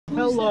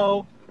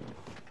Hello.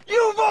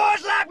 You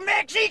boys like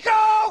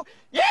Mexico?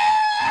 Yeah!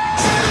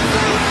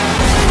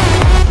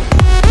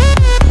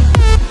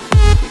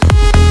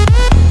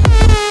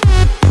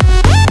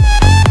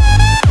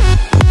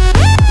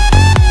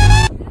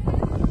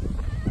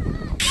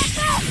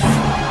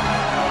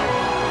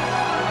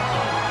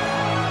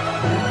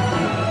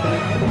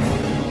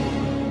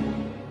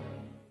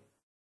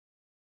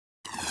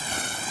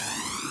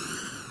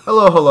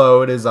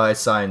 Hello, it is I,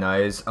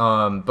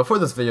 Cyanize. Before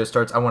this video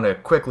starts, I want to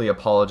quickly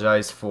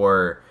apologize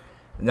for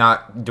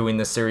not doing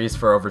this series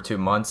for over 2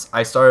 months.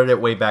 I started it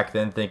way back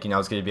then thinking I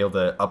was going to be able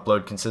to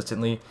upload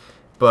consistently,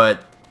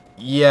 but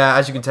yeah,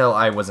 as you can tell,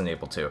 I wasn't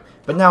able to.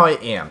 But now I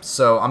am,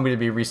 so I'm going to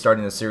be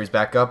restarting the series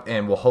back up,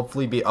 and will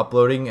hopefully be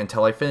uploading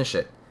until I finish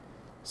it.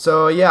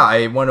 So yeah,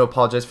 I want to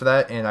apologize for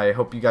that, and I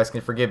hope you guys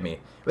can forgive me.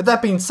 With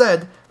that being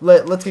said,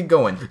 let's get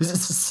going. It's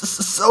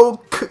so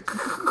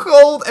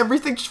cold,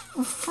 everything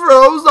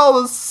froze all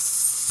of a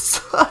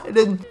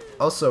sudden.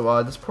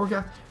 Also, this poor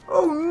guy.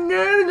 Oh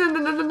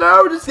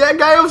no, this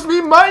guy owes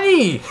me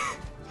money.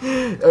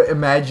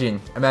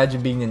 Imagine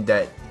being in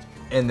debt,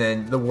 and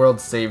then the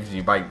world saves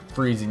you by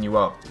freezing you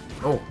up.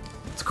 Oh,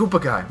 it's Koopa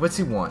guy. What's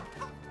he want?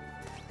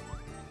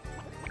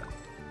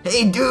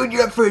 Hey dude,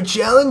 you up for a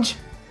challenge?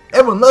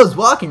 Everyone loves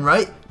walking,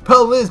 right?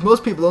 Problem is,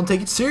 most people don't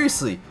take it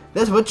seriously.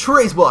 That's what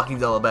trace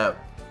walking's all about.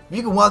 If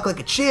you can walk like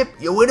a chip,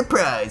 you'll win a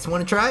prize.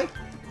 Wanna try?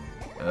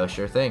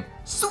 Sure thing.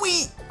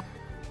 Sweet!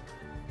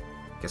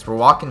 Guess we're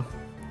walking.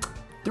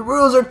 The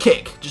rules are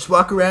kick. Just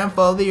walk around,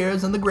 follow the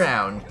arrows on the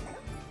ground.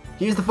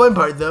 Here's the fun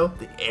part though.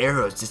 The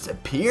arrows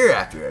disappear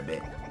after a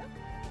bit.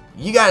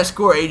 You gotta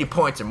score 80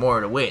 points or more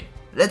to win.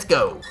 Let's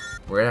go.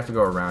 We're gonna have to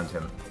go around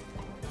him.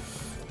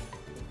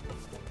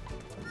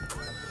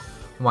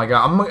 Oh my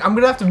god, I'm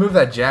gonna have to move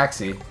that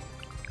Jaxie.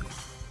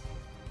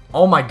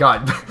 Oh my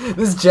god,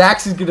 this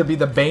Jaxie's gonna be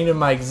the bane of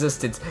my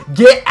existence.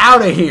 Get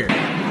out of here!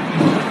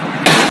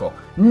 Cool.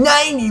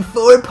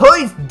 94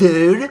 points,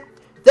 dude!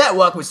 That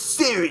walk was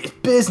serious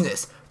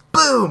business.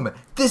 Boom!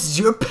 This is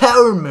your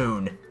power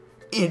moon.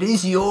 It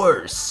is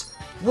yours.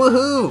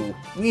 Woohoo!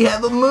 We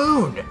have a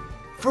moon!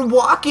 For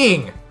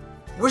walking!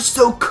 We're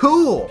so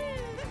cool!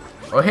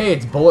 Oh hey,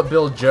 it's Bullet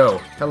Bill Joe.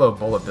 Hello,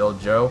 Bullet Bill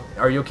Joe.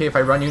 Are you okay if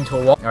I run you into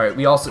a wall? All right,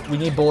 we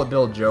need Bullet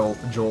Bill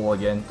Joel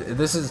again.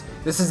 This is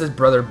his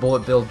brother,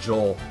 Bullet Bill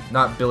Joel,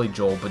 not Billy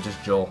Joel, but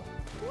just Joel.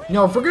 You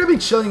know, if we're gonna be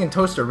chilling in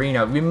Toast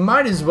Arena, we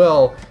might as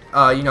well,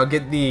 you know,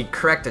 get the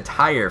correct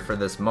attire for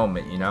this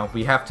moment. You know,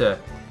 we have to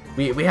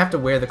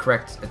wear the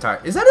correct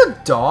attire. Is that a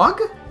dog?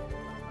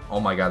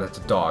 Oh my god, that's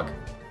a dog.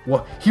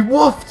 What? He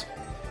woofed!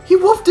 He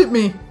woofed at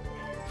me.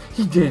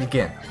 He did it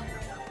again.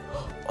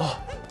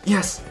 Oh.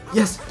 Yes,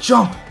 yes,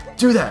 jump!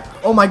 Do that!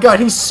 Oh my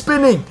god, he's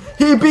spinning!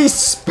 He be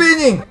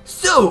spinning!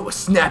 So,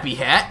 Snappy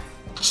Hat,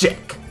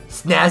 check.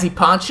 Snazzy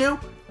Poncho,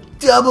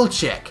 double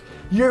check.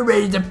 You're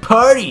ready to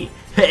party!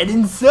 Head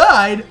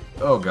inside!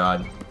 Oh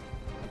god.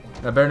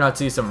 I better not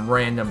see some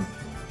random...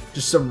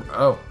 Just some...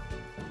 Oh.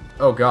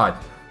 Oh god.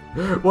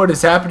 What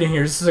is happening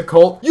here? This is a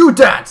cult? You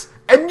dance!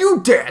 And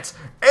you dance!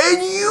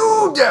 And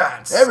you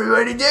dance!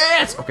 Everybody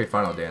dance! Okay,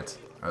 fine, I'll dance.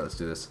 Alright, let's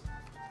do this.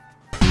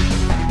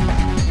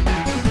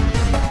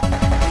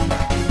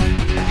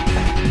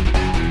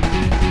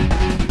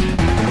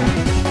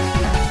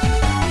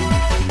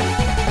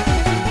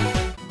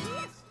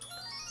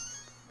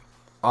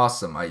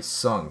 Awesome, I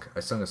sung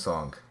a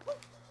song.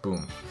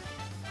 Boom.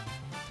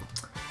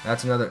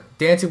 That's another.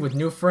 Dancing with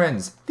new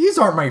friends. These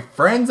aren't my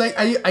friends.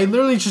 I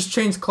literally just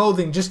changed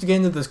clothing just to get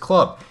into this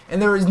club.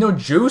 And there is no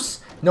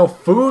juice, no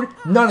food,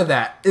 none of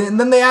that. And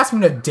then they asked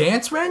me to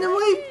dance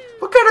randomly?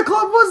 What kind of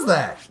club was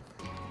that?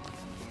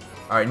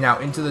 Alright, now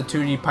into the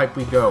 2D pipe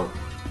we go.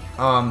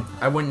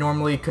 I wouldn't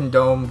normally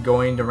condone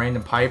going to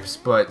random pipes,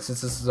 but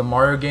since this is a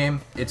Mario game,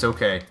 it's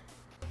okay.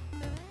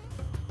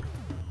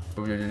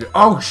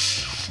 Oh,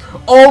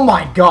 oh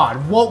my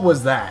god, what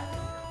was that?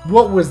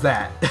 What was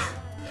that?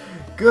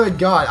 Good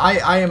god,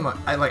 I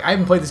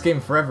haven't played this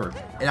game forever,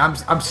 and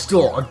I'm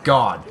still a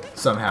god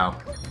somehow.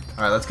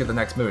 All right, let's get the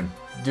next moon.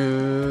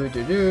 Do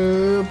do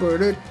do do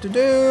do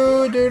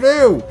do do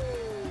do.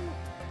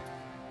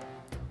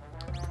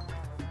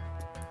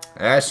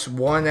 That's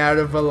one out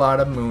of a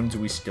lot of moons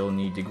we still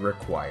need to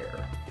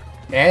require.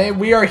 And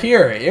we are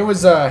here. It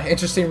was an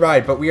interesting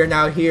ride, but we are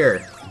now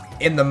here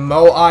in the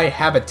Moe-Eye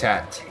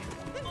habitat.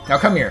 Now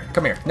come here,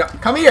 no,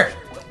 come here,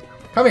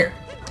 All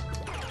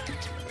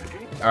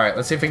right,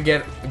 let's see if we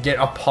can get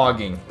a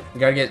pogging.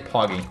 We gotta get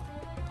pogging.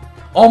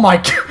 Oh my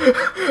god!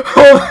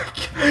 Oh my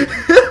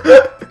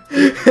god!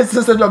 This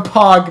isn't a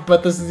pog,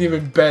 but this is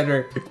even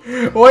better.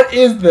 What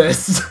is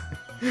this?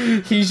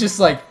 He's just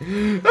like,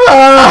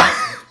 ah!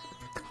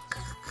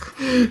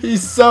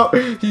 He's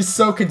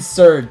so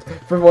concerned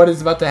for what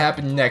is about to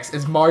happen next.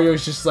 As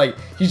Mario's just like,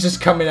 he's just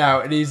coming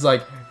out and he's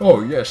like,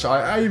 oh yes,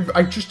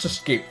 I just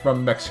escaped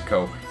from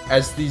Mexico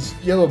as these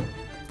yellow.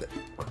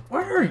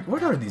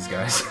 What are these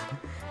guys?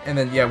 And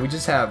then yeah, we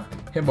just have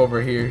him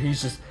over here.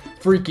 He's just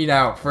freaking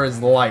out for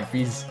his life.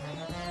 He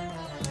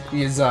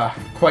is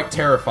quite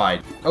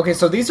terrified. Okay,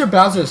 so these are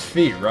Bowser's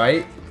feet,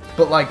 right?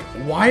 But like,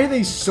 why are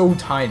they so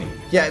tiny?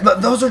 Yeah,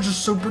 those are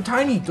just super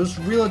tiny. Those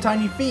real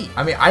tiny feet.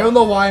 I mean, I don't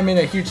know why I'm in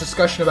a huge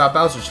discussion about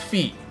Bowser's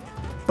feet.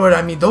 But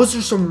I mean, those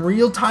are some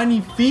real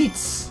tiny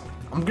feet.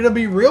 I'm gonna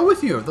be real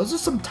with you. Those are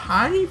some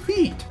tiny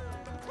feet.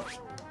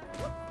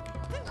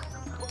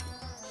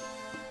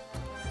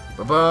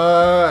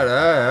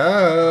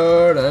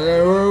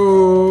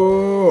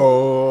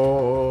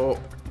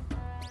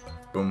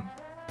 Boom.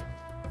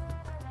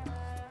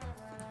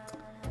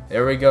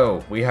 There we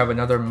go. We have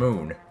another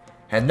moon.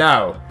 And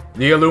now,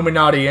 the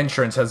Illuminati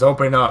entrance has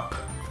opened up.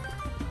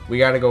 We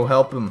gotta go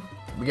help him.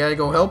 We gotta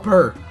go help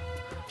her.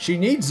 She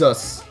needs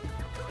us.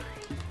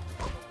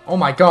 Oh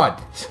my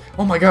god.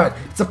 Oh my god.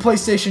 It's a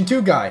PlayStation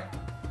 2 guy.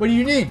 What do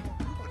you need?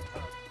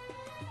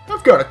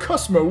 I've got a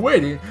customer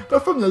waiting,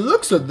 but from the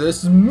looks of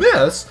this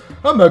mess,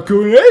 I'm not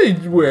going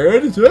anywhere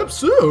anytime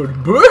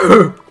soon.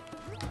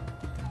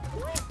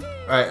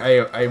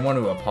 I want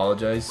to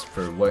apologize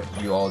for what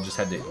you all just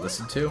had to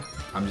listen to.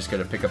 I'm just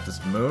going to pick up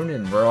this moon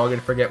and we're all going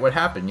to forget what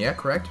happened. Yeah,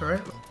 correct?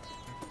 Alright.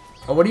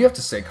 Oh, what do you have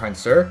to say, kind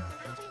sir?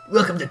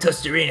 Welcome to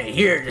Toast Arena,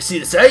 here to see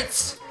the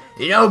sights.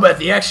 You know about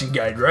the action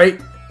guide,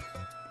 right?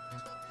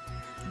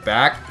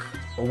 Back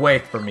away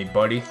from me,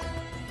 buddy.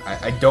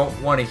 I don't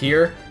want to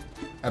hear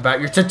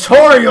about your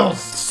tutorials!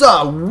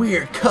 Saw a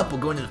weird couple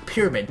going to the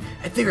pyramid.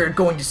 I think we're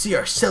going to see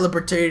our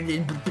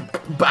celebrated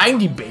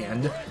binding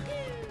band.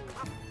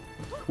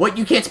 What,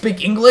 you can't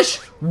speak English?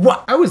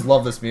 What? I always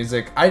love this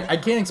music. I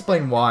can't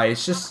explain why.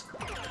 It's just,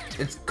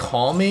 it's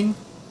calming.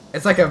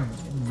 It's like a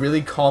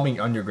really calming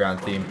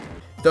underground theme.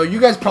 Though you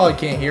guys probably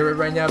can't hear it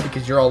right now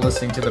because you're all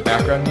listening to the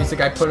background music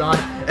I put on.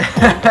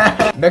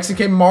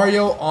 Mexican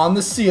Mario on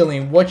the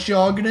ceiling. What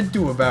y'all gonna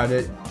do about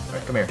it?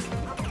 Alright, come here.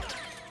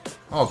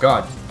 Oh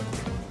god.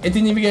 It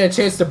didn't even get a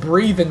chance to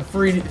breathe in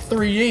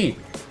 3D.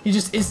 He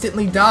just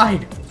instantly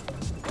died.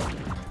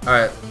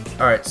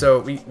 Alright, so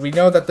we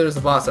know that there's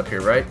a boss up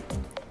here, right?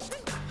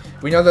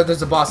 We know that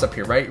there's a boss up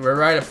here, right? We're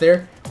right up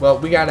there. Well,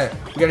 we gotta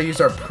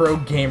use our pro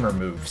gamer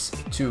moves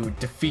to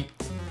defeat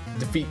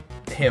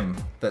him,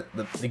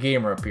 the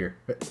gamer up here.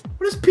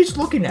 What is Peach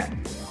looking at?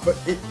 But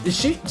is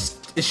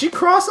she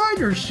cross-eyed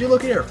or is she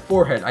looking at her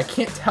forehead? I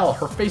can't tell.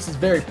 Her face is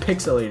very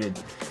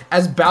pixelated.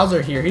 As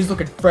Bowser here, he's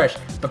looking fresh.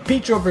 But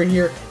Peach over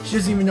here, she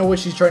doesn't even know what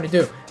she's trying to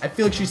do. I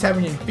feel like she's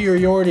having an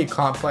inferiority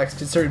complex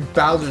considering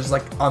Bowser's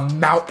like a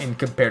mountain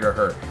compared to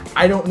her.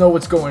 I don't know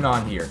what's going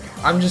on here.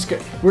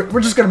 We're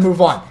just gonna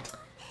move on.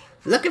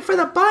 Looking for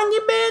the Banya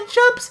Man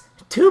jumps?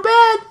 Too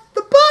bad.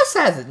 The boss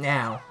has it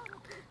now.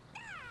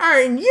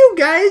 And you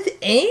guys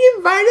ain't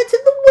invited to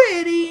the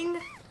wedding.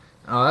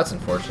 Oh, that's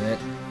unfortunate.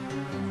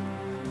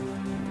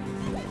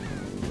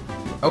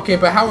 Okay,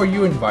 but how are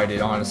you invited,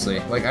 honestly?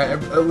 Like, I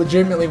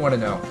legitimately want to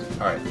know.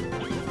 Alright.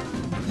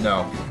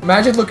 No.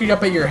 Imagine looking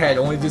up at your head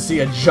only to see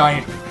a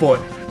giant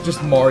foot.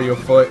 Just Mario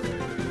foot.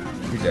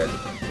 You're dead.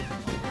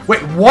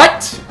 Wait,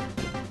 what?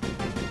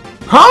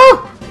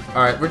 Huh?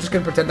 Alright, we're just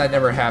gonna pretend that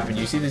never happened.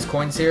 You see these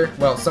coins here?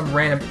 Well, some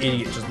random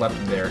idiot just left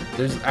them there.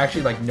 There's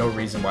actually, like, no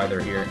reason why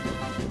they're here.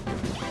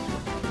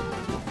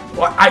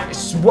 What?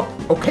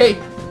 Okay.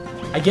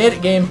 I get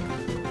it, game.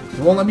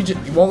 You won't let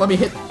me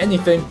hit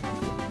anything.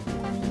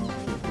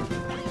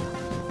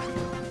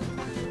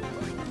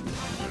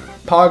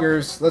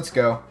 Poggers, let's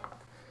go.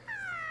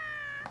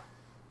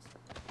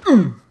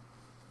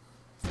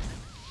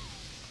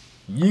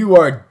 You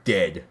are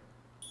dead.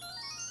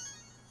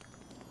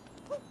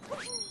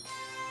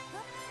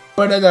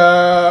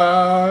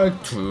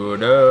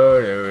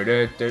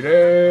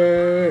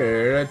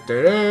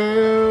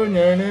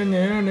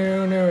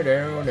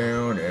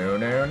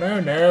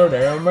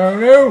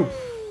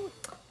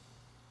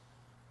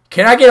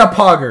 Can I get a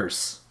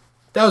Poggers?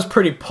 That was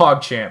pretty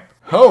PogChamp.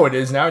 Oh, it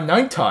is now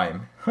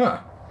nighttime.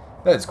 Huh.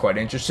 That's quite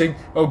interesting.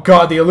 Oh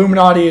god, the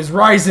Illuminati is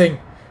rising!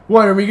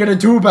 What are we gonna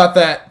do about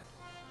that?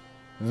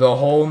 The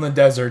hole in the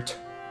desert.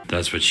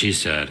 That's what she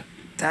said.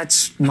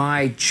 That's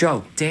my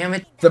joke, damn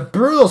it. The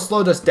brutal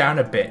slowed us down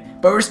a bit,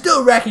 but we're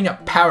still racking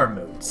up power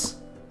moves.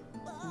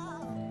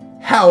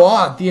 How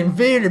odd, the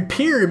invaded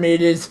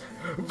pyramid is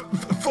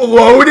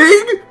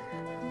floating?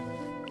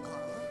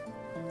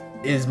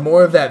 Is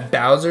more of that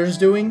Bowser's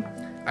doing?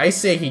 I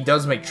say he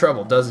does make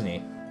trouble, doesn't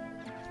he?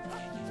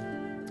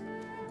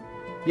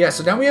 Yeah,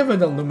 so now we have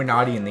an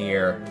Illuminati in the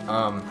air.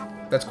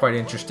 That's quite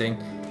interesting.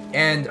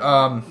 And,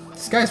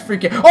 this guy's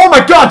freaking— oh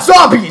my god,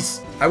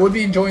 zombies! I would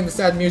be enjoying the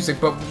sad music,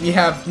 but we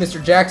have Mr.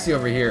 Jaxie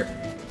over here.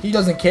 He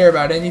doesn't care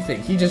about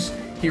anything.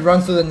 He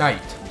runs through the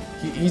night.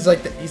 He's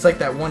like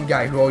that one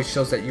guy who always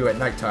shows at you at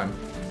nighttime.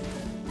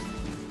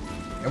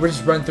 And we're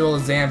just running through all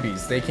the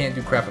zombies. They can't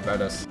do crap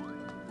about us.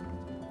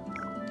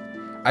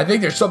 I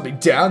think there's something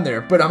down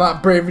there, but I'm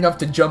not brave enough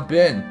to jump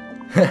in.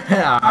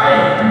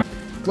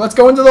 Let's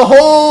go into the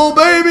hole,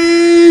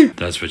 baby!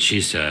 That's what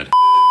she said.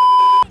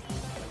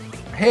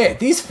 Hey,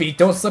 these feet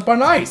don't slip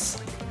on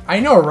ice. I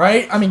know,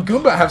 right? I mean,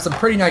 Goomba have some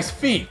pretty nice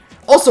feet.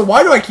 Also,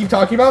 why do I keep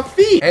talking about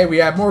feet? Hey, we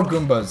have more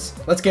Goombas.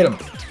 Let's get them.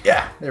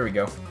 Yeah, there we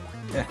go.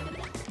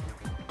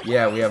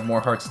 Yeah, we have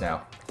more hearts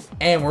now.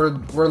 And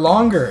we're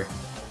longer.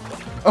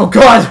 Oh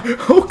god!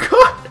 Oh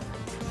god!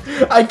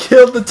 I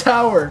killed the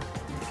tower.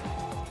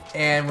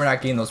 And we're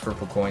not getting those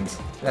purple coins.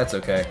 That's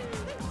okay.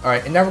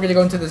 Alright, and now we're gonna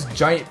go into this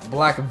giant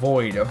black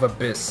void of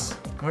abyss.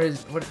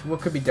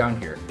 What could be down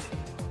here?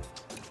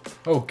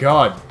 Oh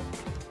god.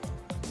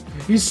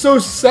 He's so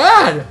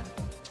sad!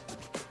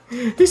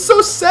 He's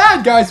so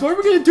sad, guys! What are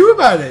we gonna do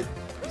about it?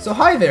 So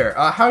hi there,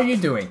 how are you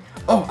doing?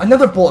 Oh,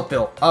 another bullet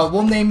bill.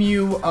 We'll name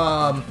you,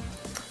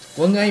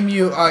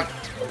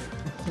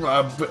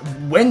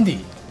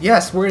 Wendy.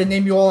 Yes, we're gonna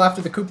name you all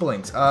after the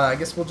Koopalings. I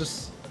guess we'll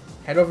just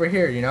head over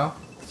here, you know?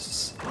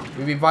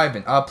 We'll be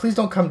vibing. Please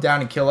don't come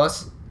down and kill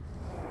us.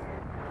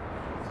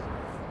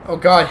 Oh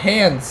god,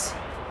 hands.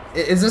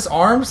 Is this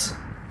arms?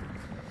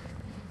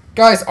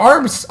 Guys,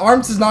 arms!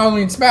 Arms is not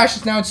only in Smash,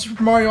 it's now in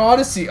Super Mario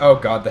Odyssey. Oh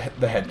god,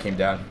 the head came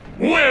down.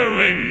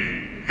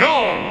 Willie,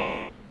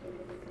 go!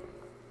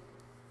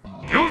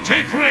 You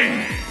take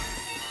ring!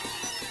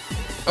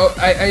 Oh,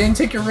 I didn't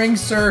take your ring,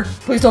 sir.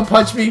 Please don't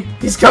punch me.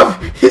 He's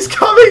coming! He's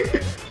coming!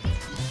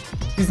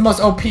 He's the most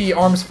OP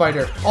arms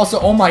fighter. Also,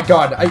 oh my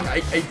god, I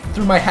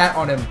threw my hat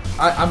on him.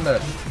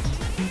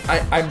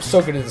 I'm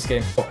so good at this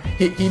game. Oh,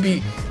 he'd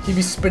be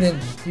spinning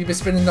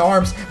the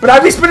arms, but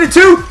I'd be spinning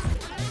too!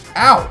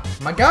 Ow,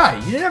 my guy,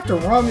 you didn't have to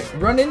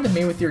run into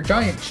me with your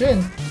giant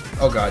chin.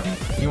 Oh god,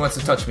 he wants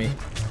to touch me.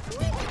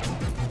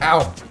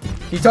 Ow,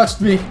 he touched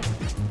me.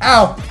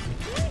 Ow.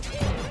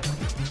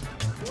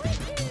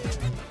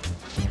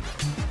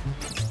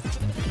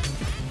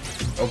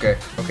 Okay,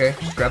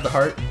 grab the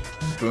heart.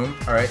 Boom.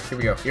 All right, here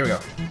we go.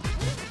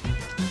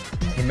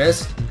 He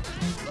missed.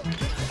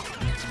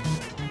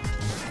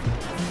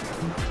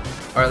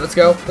 All right, let's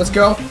go.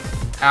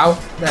 Ow,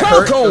 that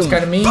hurt. That was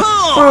kind of mean.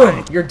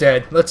 Boom, you're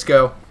dead. Let's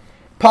go.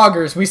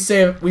 Poggers, we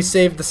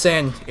saved the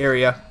sand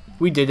area.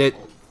 We did it.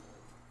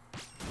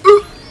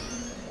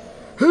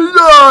 He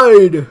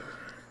died.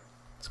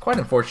 It's quite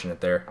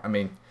unfortunate there. I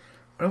mean,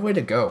 what a way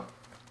to go.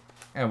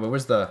 Anyway,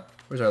 where's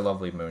our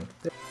lovely moon?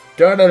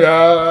 Da da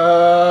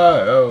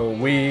da! Oh,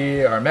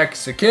 we are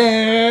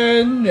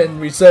Mexican and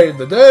we saved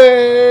the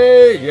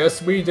day.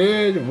 Yes, we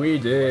did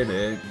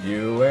it.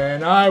 You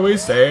and I, we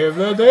saved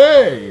the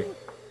day.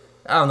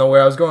 I don't know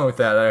where I was going with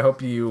that. I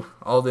hope you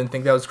all didn't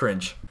think that was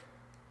cringe.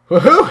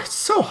 Woohoo! It's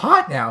so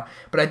hot now,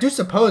 but I do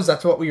suppose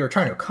that's what we were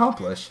trying to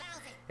accomplish.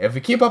 If we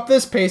keep up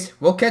this pace,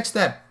 we'll catch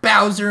that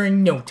Bowser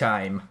in no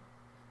time.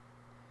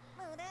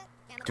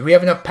 Do we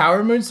have enough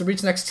power moons to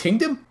reach the next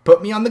kingdom?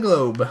 Put me on the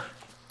globe.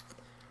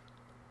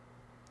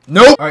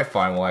 Nope! Alright,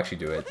 fine, we'll actually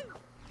do it.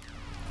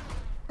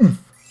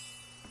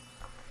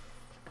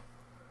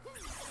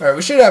 Alright,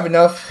 we should have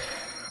enough,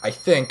 I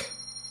think,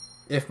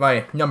 if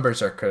my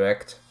numbers are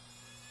correct.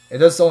 It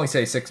does only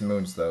say 6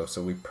 moons, though,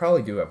 so we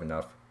probably do have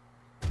enough.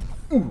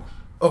 Ooh.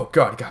 Oh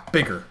god, it got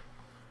bigger.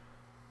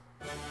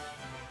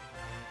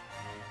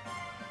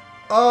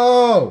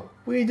 Oh!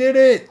 We did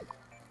it!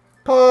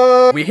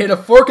 We hit a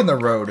fork in the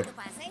road.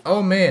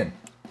 Oh man.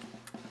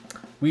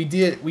 We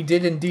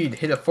did indeed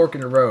hit a fork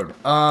in the road.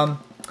 I'm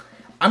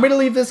gonna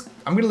leave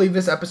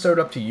this episode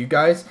up to you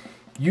guys.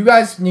 You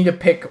guys need to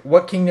pick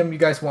what kingdom you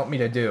guys want me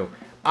to do.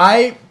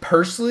 I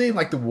personally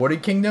like the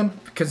Wooded Kingdom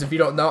because if you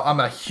don't know, I'm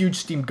a huge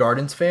Steam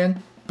Gardens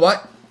fan.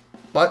 But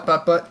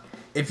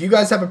if you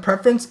guys have a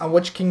preference on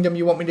which kingdom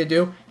you want me to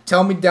do,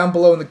 tell me down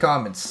below in the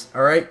comments.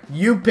 All right,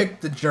 you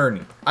pick the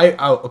journey.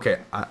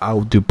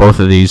 I'll do both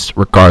of these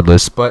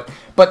regardless. But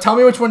tell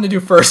me which one to do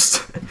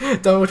first.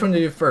 Tell me which one to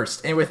do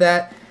first. And with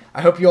that,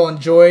 I hope you all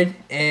enjoyed.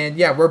 And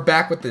yeah, we're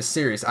back with this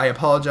series. I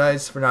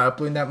apologize for not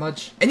uploading that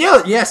much. And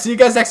yeah, see you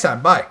guys next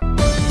time. Bye.